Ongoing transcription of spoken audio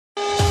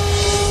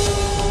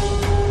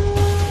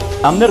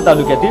जामनेर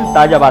तालुक्यातील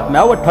ताज्या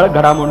बातम्या व ठळक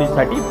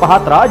घडामोडींसाठी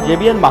पाहत राहा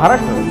JBN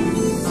महाराष्ट्र।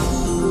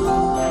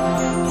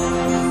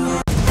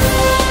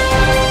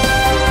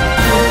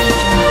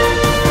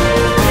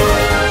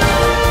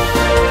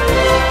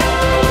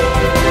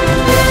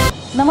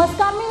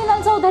 नमस्कार, मी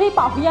विनल चौधरी।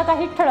 पाहूया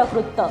काही ठळक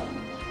वृत्त।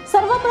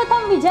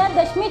 सर्वप्रथम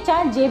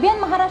विजयादशमीच्या JBN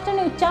महाराष्ट्र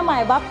न्यूजच्या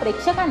मायबाप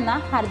प्रेक्षकांना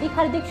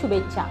हार्दिक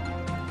शुभेच्छा।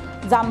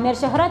 जामनेर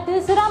शहरातील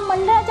श्रीराम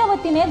मंडळाच्या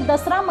वतीने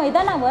दसरा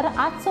मैदानावर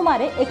आज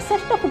सुमारे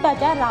 61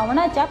 फुटाच्या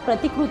रावणाच्या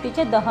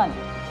प्रतिकृतीचे दहन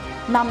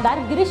नामदार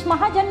गिरीश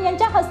महाजन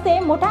यांच्या हस्ते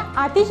मोठ्या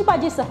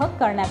आतिषबाजीसह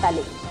करण्यात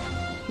आले।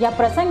 या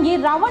प्रसंगी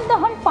रावण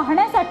दहन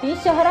पाहण्यासाठी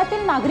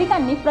शहरातील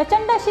नागरिकांनी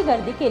प्रचंड अशी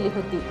गर्दी केली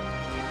होती।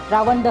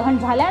 रावण दहन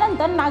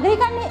झाल्यानंतर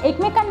नागरिकांनी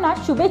एकमेकांना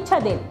शुभेच्छा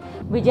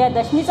देत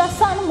विजयादशमीचा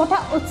सण मोठ्या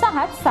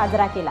उत्साहात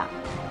साजरा केला।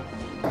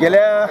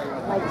 गेल्या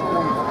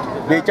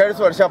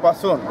 42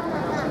 वर्षापासून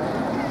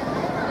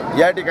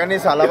या ठिकाणी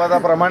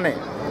सालाबादाप्रमाणे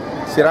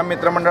श्रीराम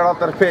मित्र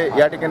मंडळातर्फे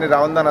या ठिकाणी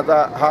रावणदहनाचा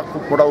हा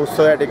खूप मोठा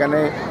उत्सव या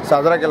ठिकाणी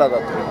साजरा केला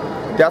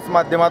जातो। त्याच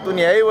माध्यमातून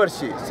याही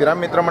वर्षी श्रीराम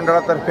मित्र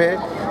मंडळातर्फे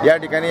या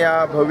ठिकाणी या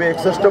भव्य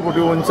 61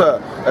 फुटी उंच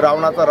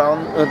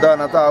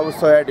रावणदहनाचा हा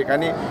उत्सव या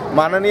ठिकाणी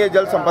माननीय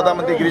जलसंपदा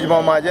मंत्री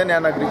गिरीशभाऊ महाजन या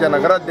नगरीच्या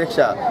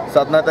नगराध्यक्षा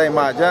साधनाताई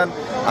महाजन,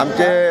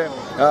 आमचे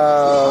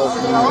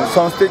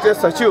संस्थेचे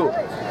सचिव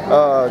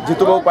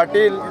जितूभाऊ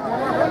पाटील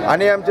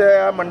आणि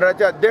आमच्या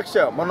मंडळाचे अध्यक्ष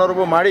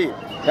मनोहरभाऊ माळी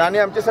आणि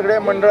आमचे सगळे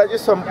मंडळाचे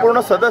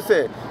संपूर्ण सदस्य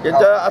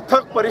यांच्या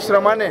अथक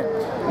परिश्रमाने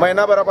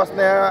महिनाभरापासून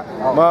या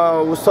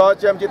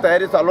उत्सवाची आमची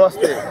तयारी चालू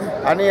असते।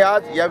 आणि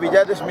आज या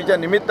विजयादशमीच्या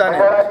निमित्ताने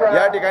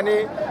या ठिकाणी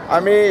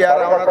आम्ही या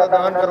रावणाचं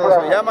दहन करत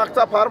असतो। या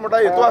मागचा फार मोठा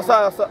हेतू असा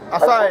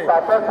आहे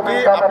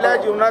की आपल्या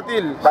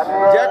जीवनातील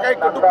ज्या काही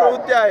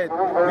कटुप्रवृत्ती आहेत,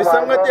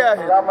 विसंगती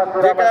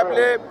आहेत, जे काही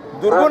आपले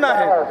दुर्गुण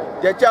आहेत,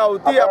 त्याची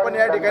अवती आपण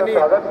या ठिकाणी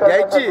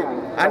द्यायची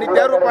आणि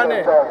त्या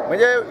रूपाने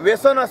म्हणजे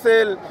व्यसन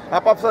असेल,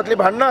 आपापसातली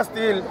भांडणं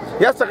असतील,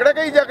 या सगळ्या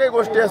काही ज्या काही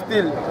गोष्टी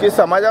असतील की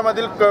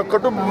समाजामधील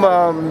कटू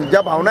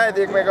ज्या भावना आहेत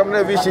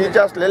एकमेकांमध्ये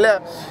विषयीच्या असलेल्या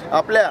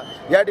आपल्या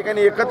या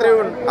ठिकाणी एकत्र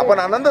येऊन आपण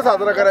आनंद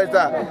साजरा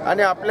करायचा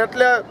आणि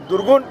आपल्यातल्या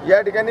दुर्गुण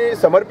या ठिकाणी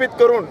समर्पित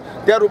करून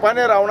त्या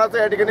रूपाने रावणाचं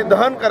या ठिकाणी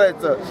दहन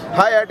करायचं,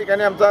 हा या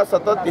ठिकाणी आमचा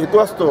सतत हेतू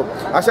असतो।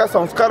 अशा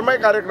संस्कारमय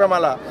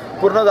कार्यक्रमाला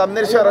पूर्ण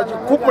जामनेर शहराची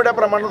खूप मोठ्या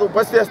प्रमाणात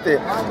उपस्थिती असते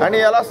आणि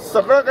याला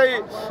सगळं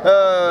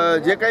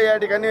काही जे काही या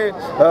ठिकाणी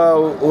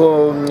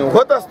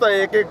होत असतं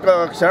एक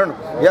क्षण,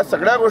 या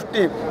सगळ्या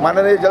गोष्टी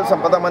माननीय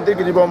जलसंपदा मंत्री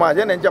गिरीशभाऊ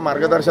महाजन यांच्या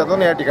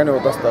मार्गदर्शनातून या ठिकाणी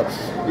होत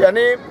असतात।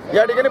 आणि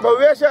या ठिकाणी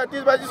भव्य अशी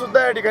आतिषबाजी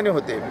सुद्धा या ठिकाणी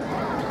होते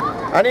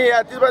आणि या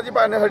आतिषबाजी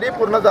पाहण्यासाठी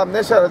पूर्ण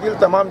जामनेर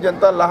शहरातील तमाम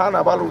जनता, लहान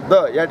अबाल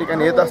वृद्ध या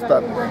ठिकाणी येत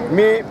असतात।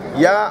 मी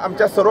या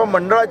आमच्या सर्व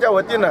मंडळाच्या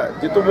वतीनं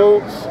जितूभाऊ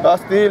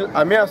असतील,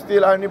 आम्ही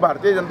असतील आणि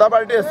भारतीय जनता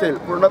पार्टी असेल,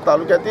 पूर्ण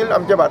तालुक्यातील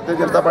आमच्या भारतीय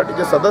जनता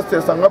पार्टीचे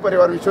सदस्य, संघ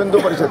परिवार, विश्व हिंदू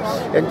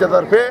परिषद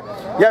यांच्यातर्फे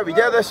या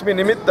विजयादशमी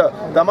निमित्त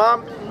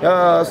तमाम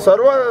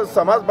सर्व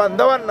समाज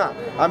बांधवांना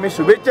आम्ही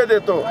शुभेच्छा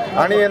देतो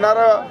आणि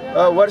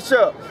येणारं वर्ष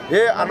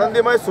हे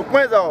आनंदीमय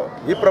सुखमय जावं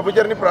ही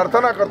प्रभूचरणी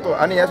प्रार्थना करतो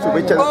आणि या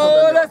शुभेच्छा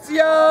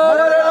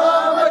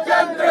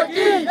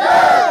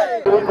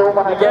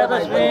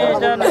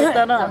विजयादशमीच्या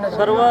निमित्तानं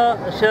सर्व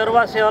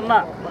शहरवासियांना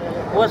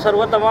व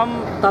सर्व तमाम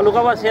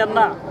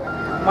तालुकावासियांना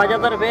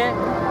माझ्यातर्फे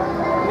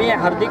मी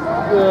हार्दिक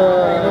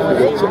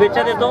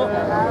शुभेच्छा देतो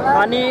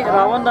आणि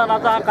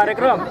रावणदहनाचा हा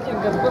कार्यक्रम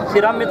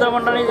श्रीराम मित्र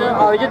मंडळाने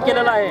आयोजित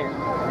केलेला आहे,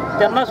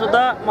 त्यांना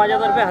सुद्धा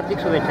माझ्यातर्फे हार्दिक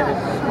शुभेच्छा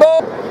देतो।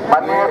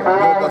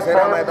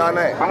 दशहरा मैदान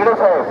है,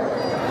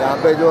 यहाँ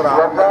पे जो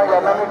रावण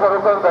दहन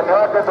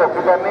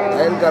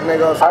करने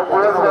का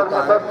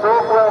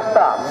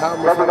यहाँ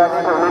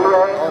मुसलमान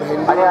और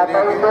हिंदू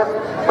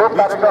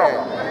बीच में है।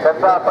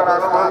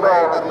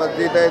 इधर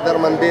मस्जिद है, इधर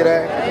मंदिर है,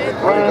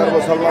 इधर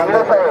मुसलमान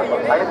और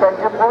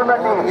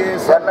ये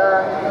सब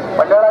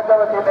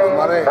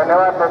हमारे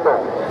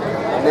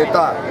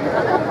नेता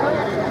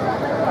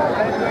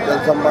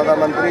जलसंपदा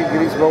मंत्री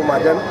गिरीशभाऊ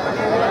महाजन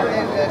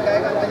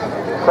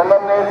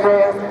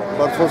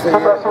वर्षों से ये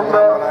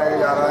प्रोग्राम मनाया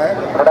जा रहा है।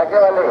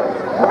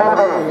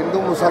 हिंदू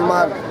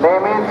मुसलमान सभी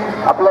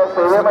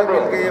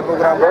मिलकर ये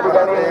प्रोग्राम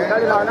मनाते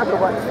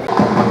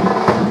हैं।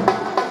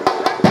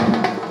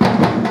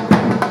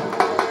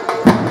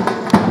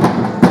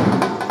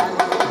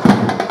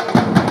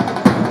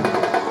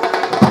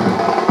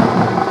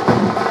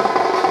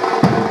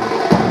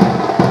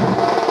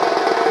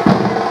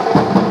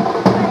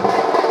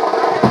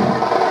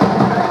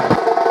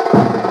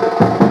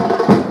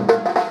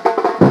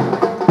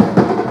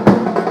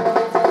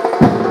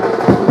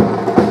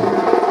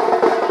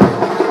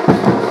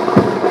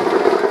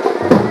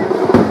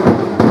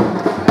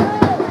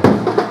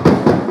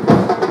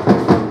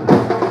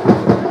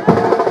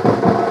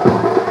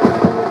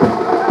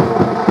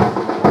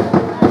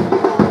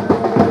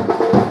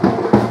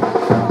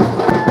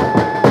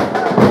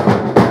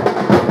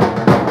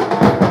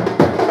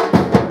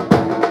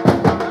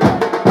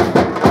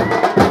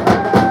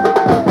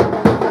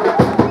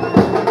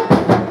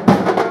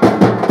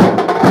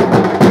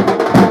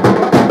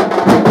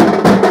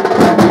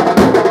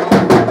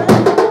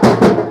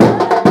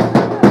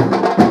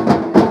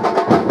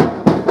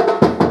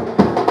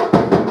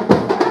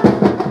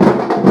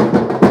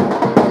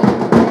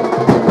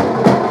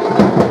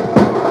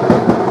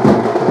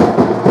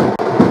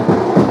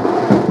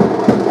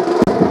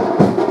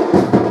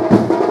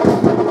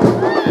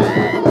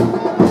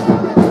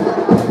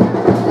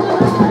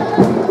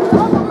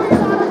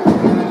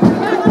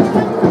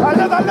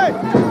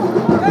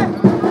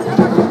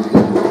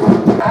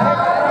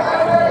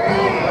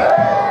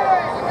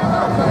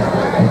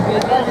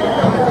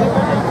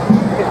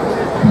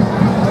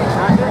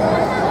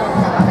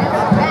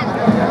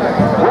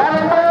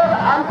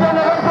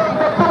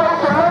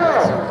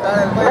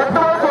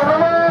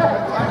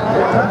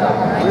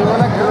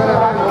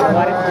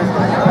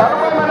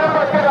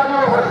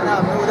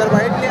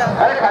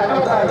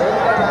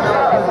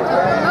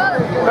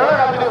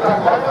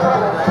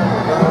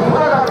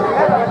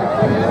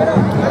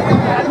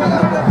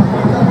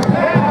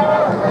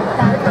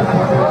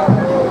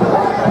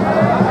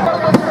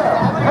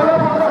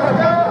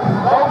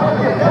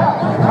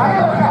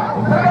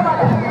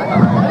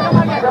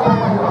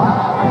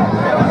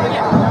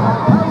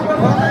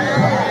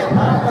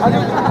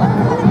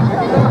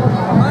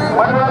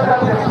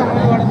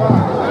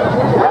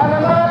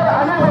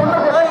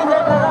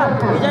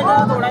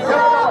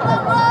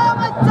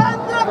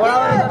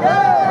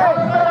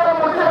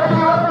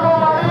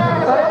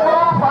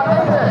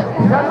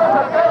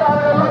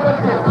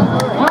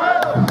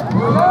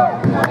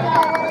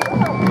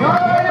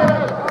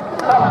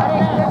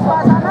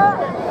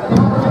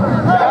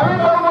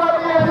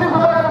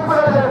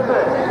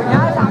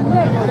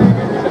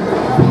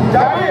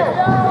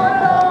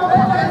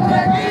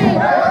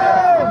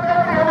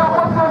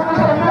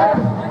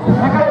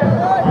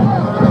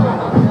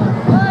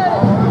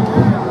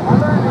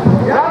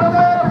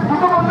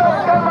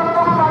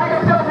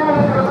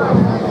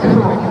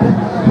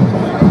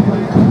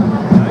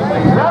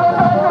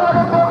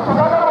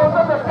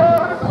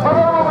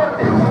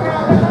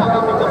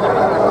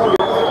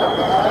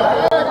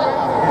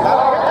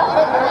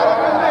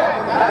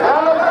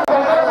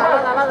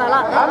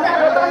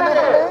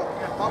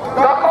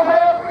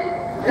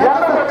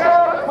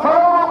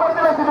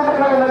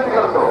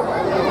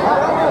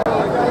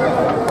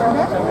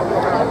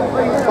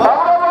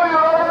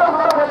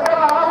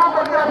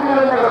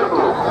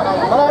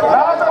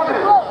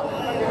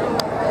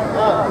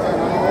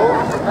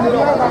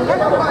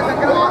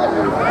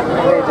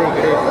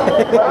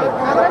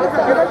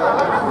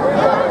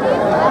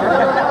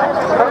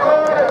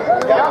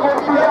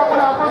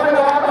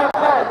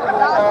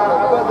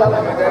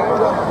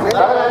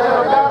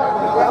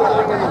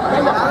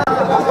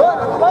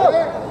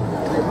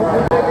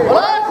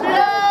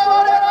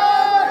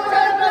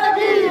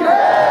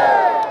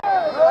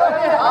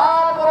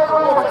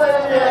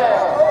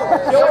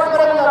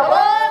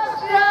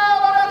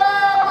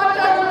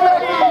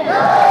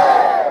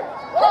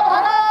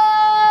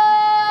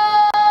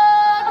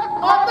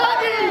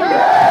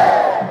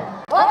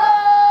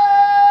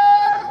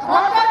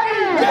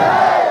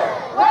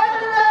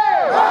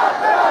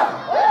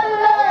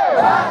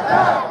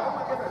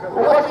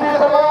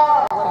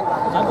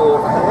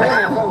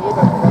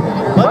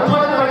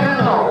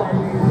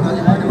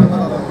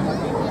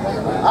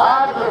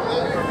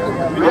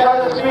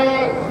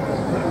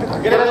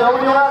 गेले 9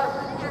 दिवस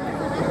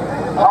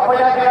आपण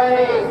या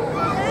ठिकाणी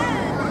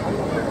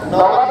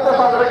नवरात्र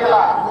साजरा केला,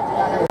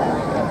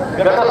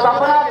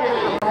 घटस्थापना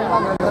केली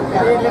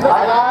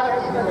आणि आज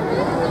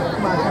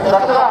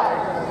दसरा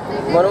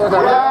बरोबर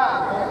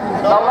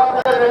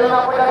नवरात्र वेळेला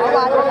आपण या ठिकाणी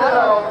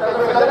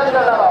विसर्जन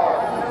करणार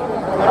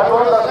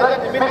आहोत।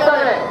 दसऱ्याच्या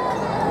निमित्ताने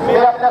मी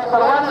आपल्या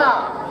सर्वांना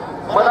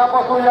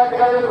मनापासून या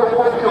ठिकाणी खूप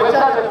खूप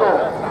शुभेच्छा देतो।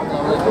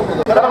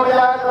 खरं म्हणजे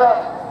आज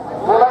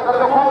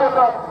बोलायचं खूप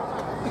होतं,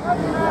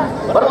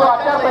 परंतु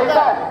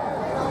आचारसंहिता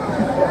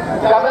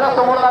कॅमेरा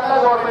समोर लागला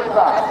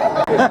गव्हर्नमेंटचा,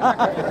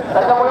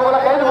 त्याच्यामुळे मला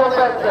काहीच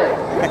बोलता येत नाही।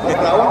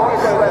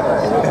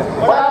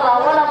 मला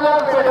रावण आपल्याला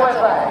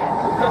पेटवायचा आहे।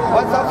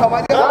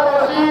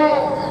 दरवर्षी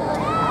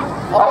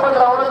आपण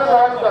रावणाचं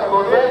दहन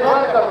करतो,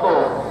 देशभर करतो।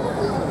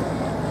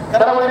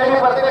 खरं म्हणजे मी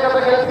प्रत्येकाचं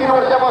गेल्या 3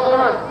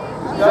 वर्षापासून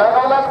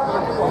जळगावला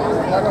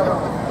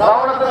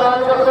रावणाचं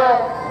दहन करतोय।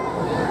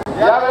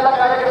 यावेळेला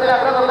कार्यकर्ते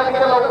आग्रह धरला की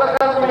लवकर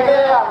करा, तुम्ही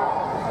इकडे या,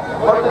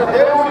 परंतु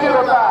देव उशीर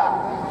होता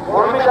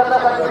म्हणून मी त्यांना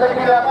सांगितलं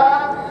की आता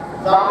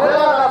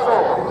जांभळेला जातो।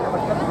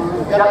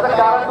 याचं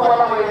कारण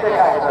तुम्हाला माहिती आहे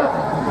काय?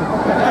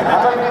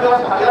 आता मी तुला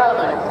सांगणार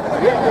नाही।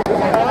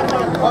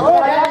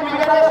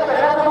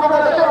 सगळ्यांचं तुम्हाला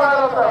लक्ष होणार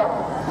होतं,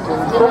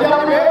 तुमच्या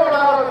वेळ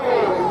होणार होती,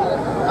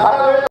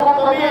 आता वेळ खूप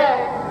कमी आहे,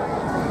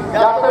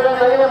 जास्त वेळ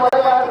नाही,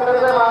 मला बाहेर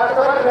फिरायचं आहे,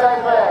 महाराष्ट्रात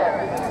फिरायचं आहे।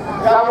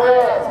 त्यामुळे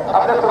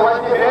आपल्या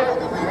सर्वांची भेट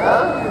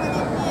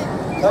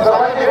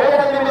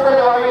या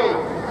निमित्ताने व्हावी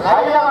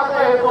हाही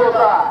आमचा हेतू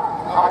होता।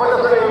 आपण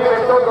जसं नेहमी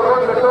भेटतो,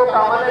 दररोज भेटतो,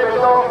 कामाने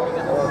भेटतो,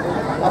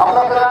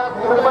 आपला सगळा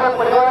कुटुंब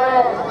परिवार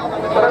आहे,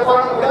 परंतु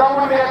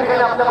विदाऊन मी या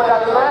ठिकाणी आपल्यामध्ये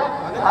आलेलो आहे।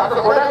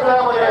 आता थोड्याच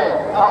वेळामध्ये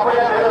आपण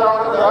या ठिकाणी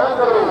रावणाचं दहन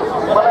करू।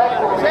 मला एक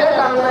विशेष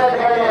आनंद या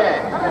ठिकाणी आहे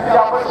की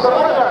आपण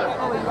सर्वजण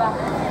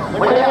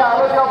म्हणजे या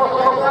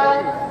आरोग्यापासून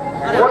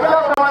मोठ्या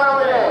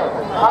प्रमाणामध्ये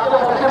आपल्या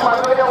मुस्लिम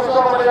मानवीच्या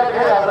उत्सवामध्ये या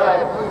ठिकाणी हजर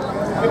आहेत।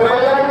 मी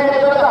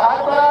पहिल्यांदा हात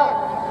मला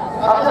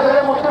आपले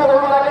सगळे मुस्लिम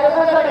करून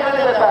कार्यकर्ते त्या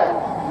ठिकाणी देत आहेत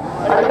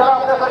आणि त्याला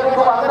आपल्यासाठी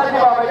खूप आनंदाची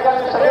बाब आहे की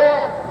आम्ही सगळे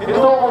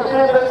हिंदू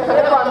मुस्लिम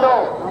सगळे बांधव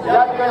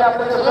या ठिकाणी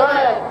आपले जे सण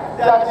आहे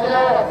ते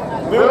अतिशय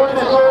मिळून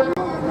दिसून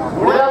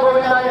गुढ्या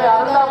गोविंदाने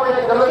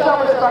आनंदामध्ये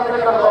जल्लोषामध्ये साजरे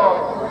करतो।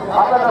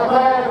 आता दसरा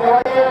आहे,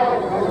 दिवाळी आहे,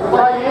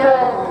 पुन्हा ईद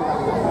आहे,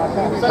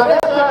 सगळे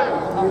सण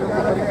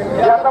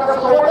हे आता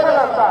सोबतच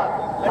असतात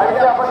आणि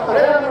ते आपण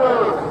सगळेजण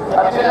मिळून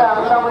अतिशय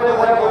आनंदामध्ये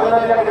गुढ्या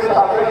गोविंदाने या ठिकाणी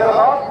साजरे करत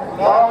आहोत।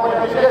 गावामध्ये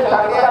विशेष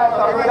शांतता आहे,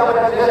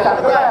 तालुक्यामध्ये अतिशय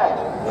शांतता आहे।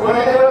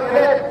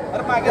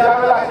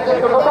 त्यावेळेला अतिशय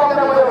कुटुंब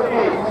आपल्यामध्ये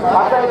होती,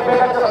 आता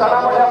एकमेकांच्या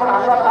सणामध्ये आपण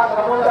हातात हात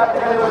घालून त्या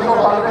ठिकाणी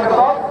उत्सव साजरे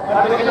करतो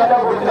आणि त्या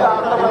गोष्टीचा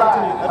आनंद मला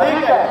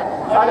अधिक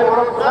आहे। आणि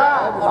म्हणून पुन्हा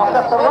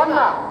आपल्या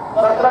सर्वांना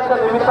दसऱ्याच्या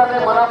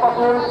निमित्ताने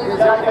मनापासून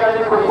या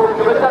ठिकाणी खूप खूप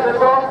शुभेच्छा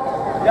देतो।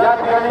 या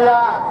ठिकाणी या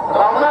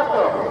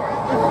रावणाचं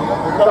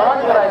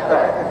दहन करायचं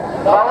आहे।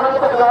 रावणाचं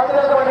दहन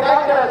करायचं म्हणजे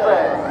काय करायचं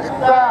आहे?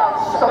 त्या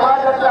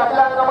समाजातल्या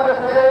आपल्या अंगामध्ये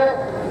असलेले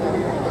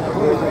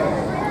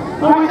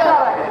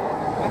सुविचार आहे,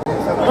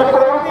 जो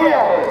प्रवृत्ती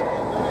आहे,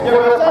 जे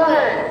व्यसन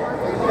आहे,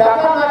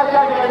 त्याचा नाश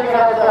या ठिकाणी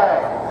करायचा आहे।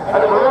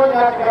 आणि म्हणून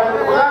या ठिकाणी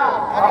पुन्हा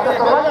आपल्या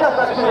सर्वांच्या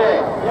साक्षीने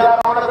या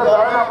रावणाचं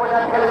दहन आपण या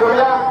ठिकाणी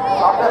जोडूया।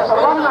 आपल्या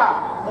सर्वांना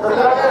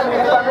दसऱ्याच्या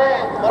निमित्ताने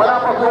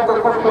मनापासून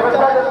खूप खूप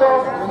शुभेच्छा देतो।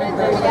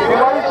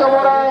 दिवाळी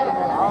समोर आहे,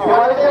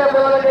 दिवाळीचे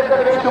आपल्याला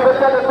काही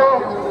शुभेच्छा देतो।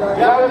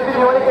 यावेळी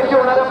दिवाळी कशी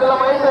होणार आपल्याला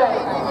माहित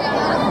आहे।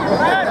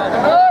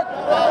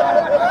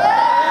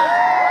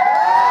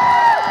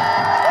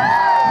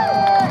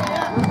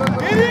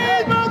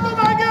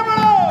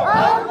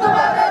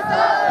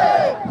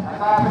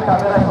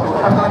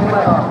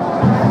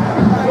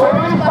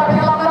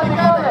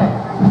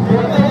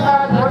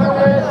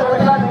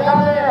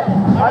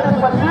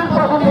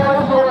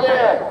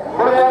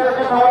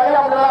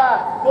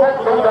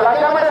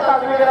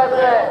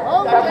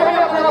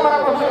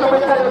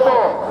 शुभेच्छा देतो,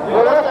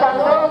 एवढंच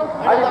सांगतो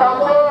आणि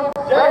सांगतो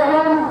जय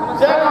हिंद,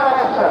 जय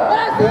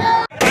महाराष्ट्र।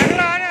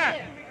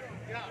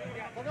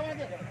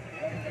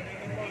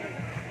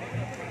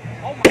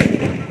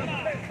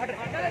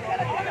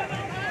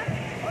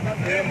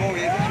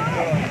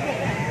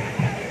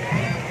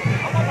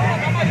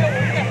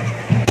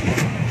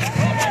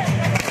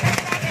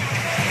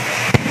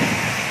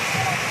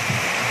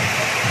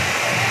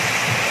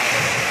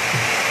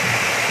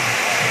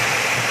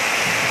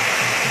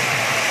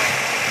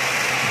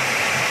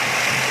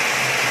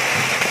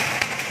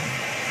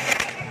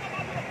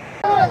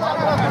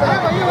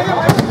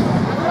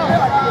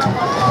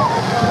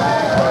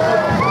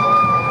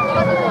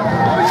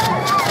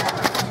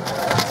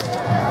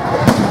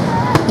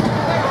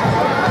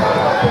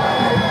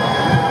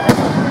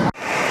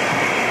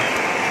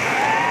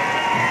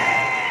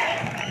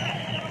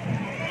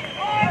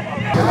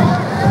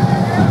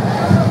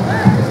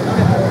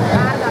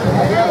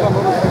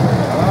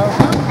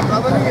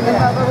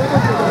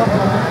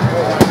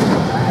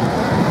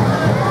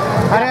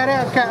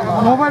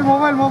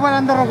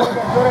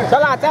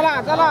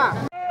 चला चला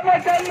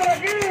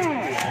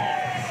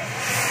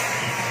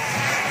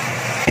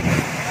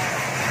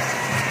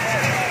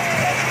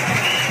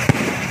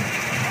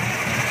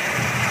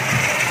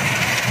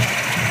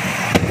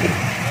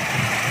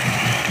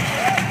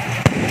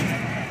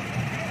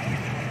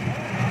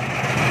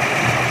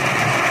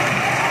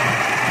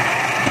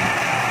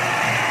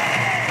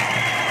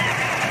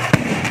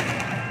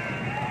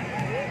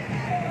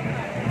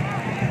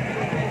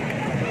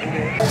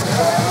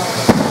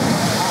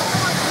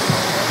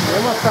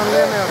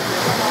चांगले नाही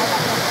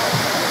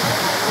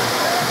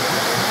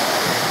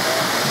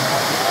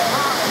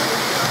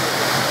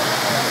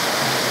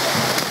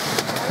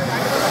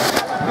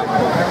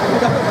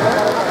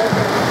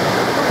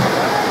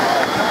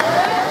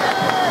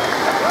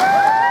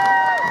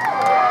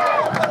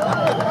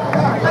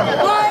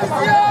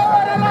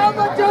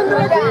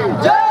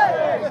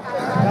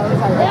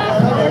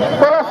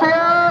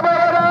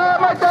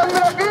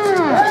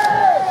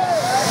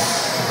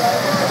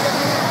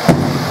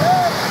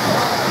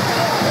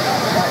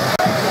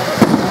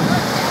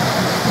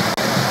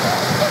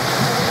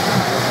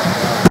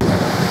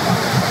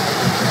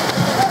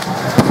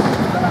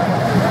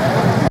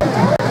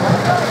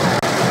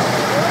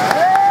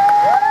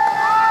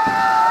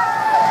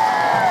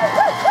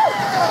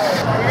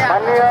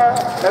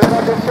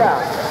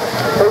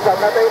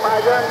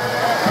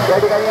महाजन या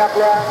ठिकाणी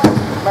आपल्या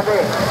मध्ये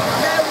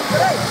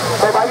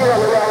सहभागी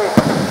झालेले आहेत.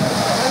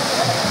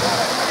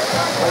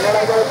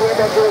 मंडळाच्या वतीने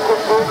त्यांचे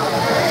खूप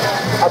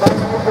खूप आभार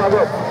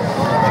स्वागत.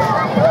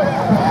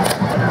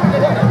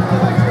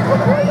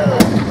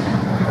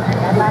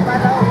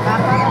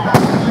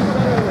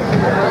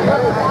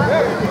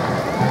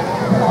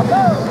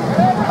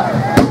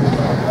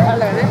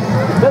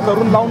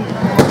 धरून लावून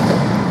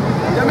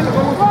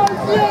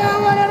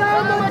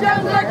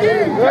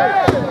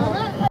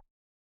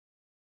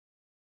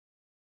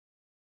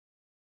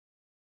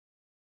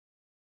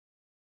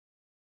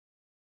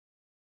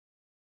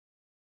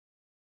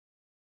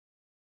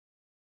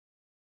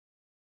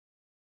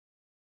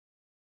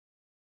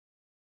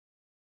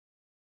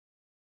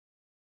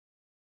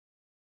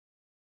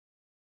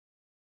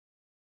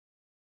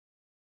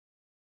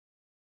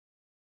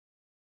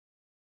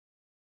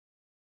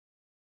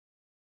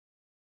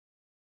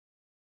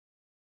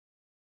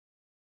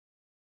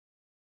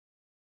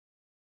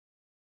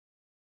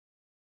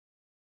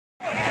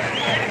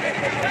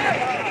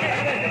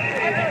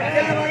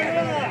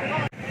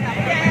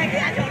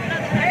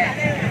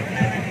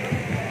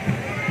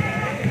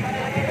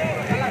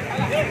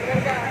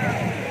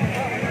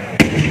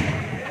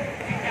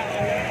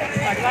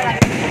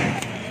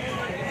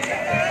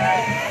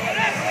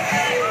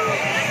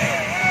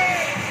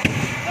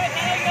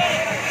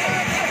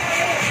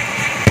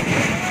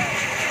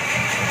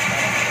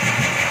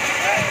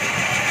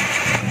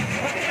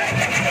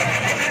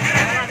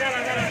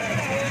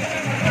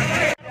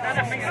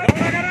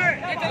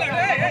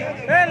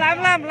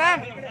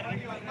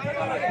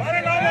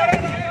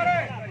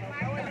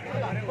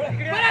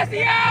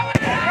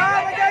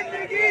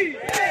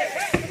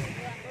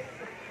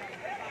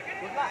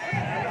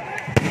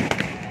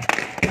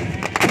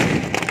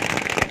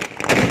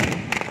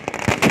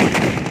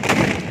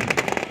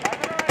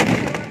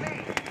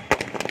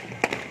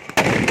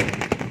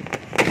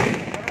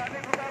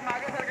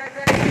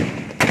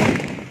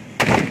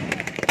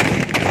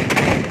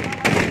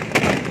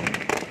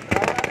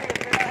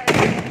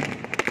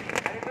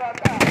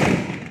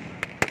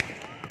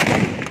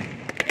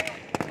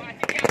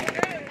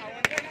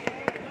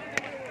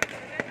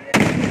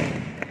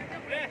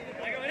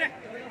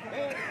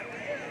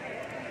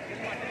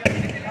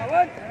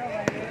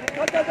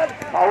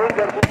पाऊल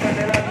भरपूर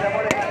पडलेला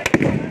असल्यामुळे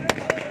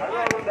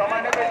हळूहळू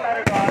दमाने भेटणार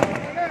आहे का.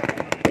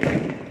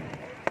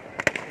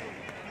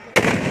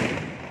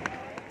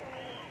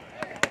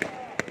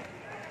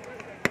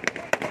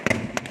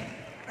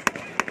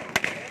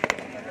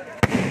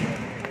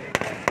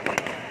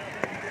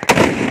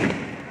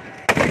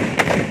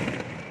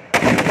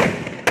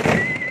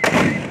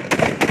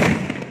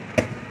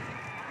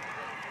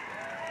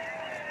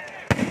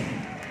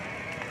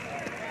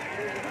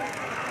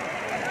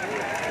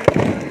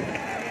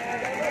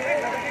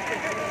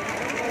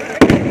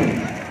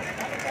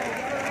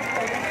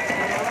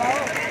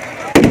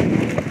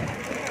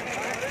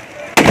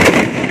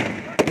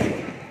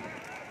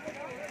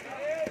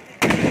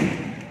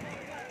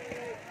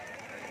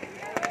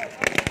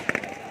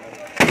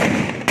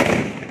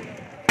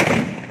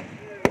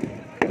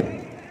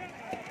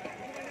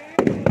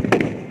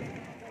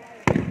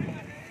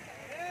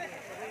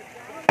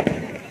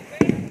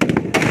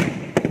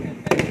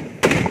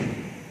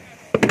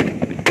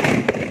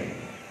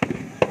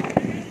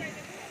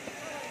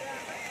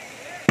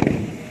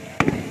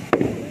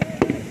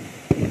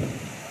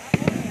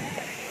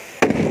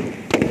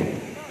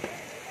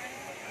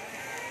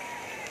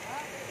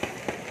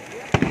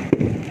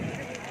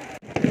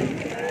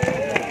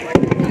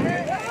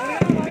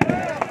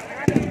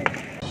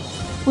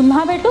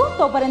 पुन्हा भेटू,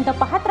 तोपर्यंत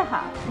पाहत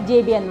रहा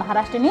JBN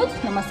महाराष्ट्र न्यूज.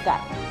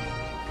 नमस्कार.